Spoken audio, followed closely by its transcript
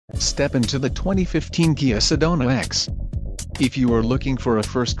Step into the 2015 Kia Sedona X. If you are looking for a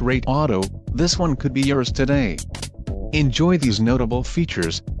first-rate auto, this one could be yours today. Enjoy these notable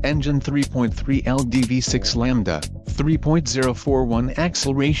features: engine 3.3 LDV6 Lambda, 3.041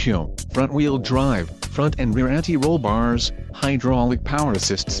 axle ratio, front-wheel drive, front and rear anti-roll bars, hydraulic power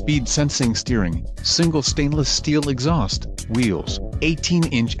assist, speed sensing steering, single stainless steel exhaust, wheels,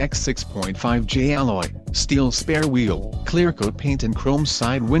 18-inch x 6.5J alloy, steel spare wheel, clear coat paint and chrome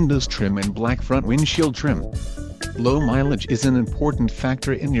side windows trim and black front windshield trim. Low mileage is an important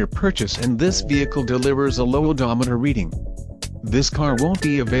factor in your purchase, and this vehicle delivers a low odometer reading. This car won't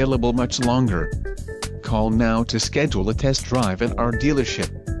be available much longer. Call now to schedule a test drive at our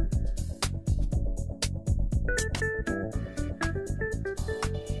dealership.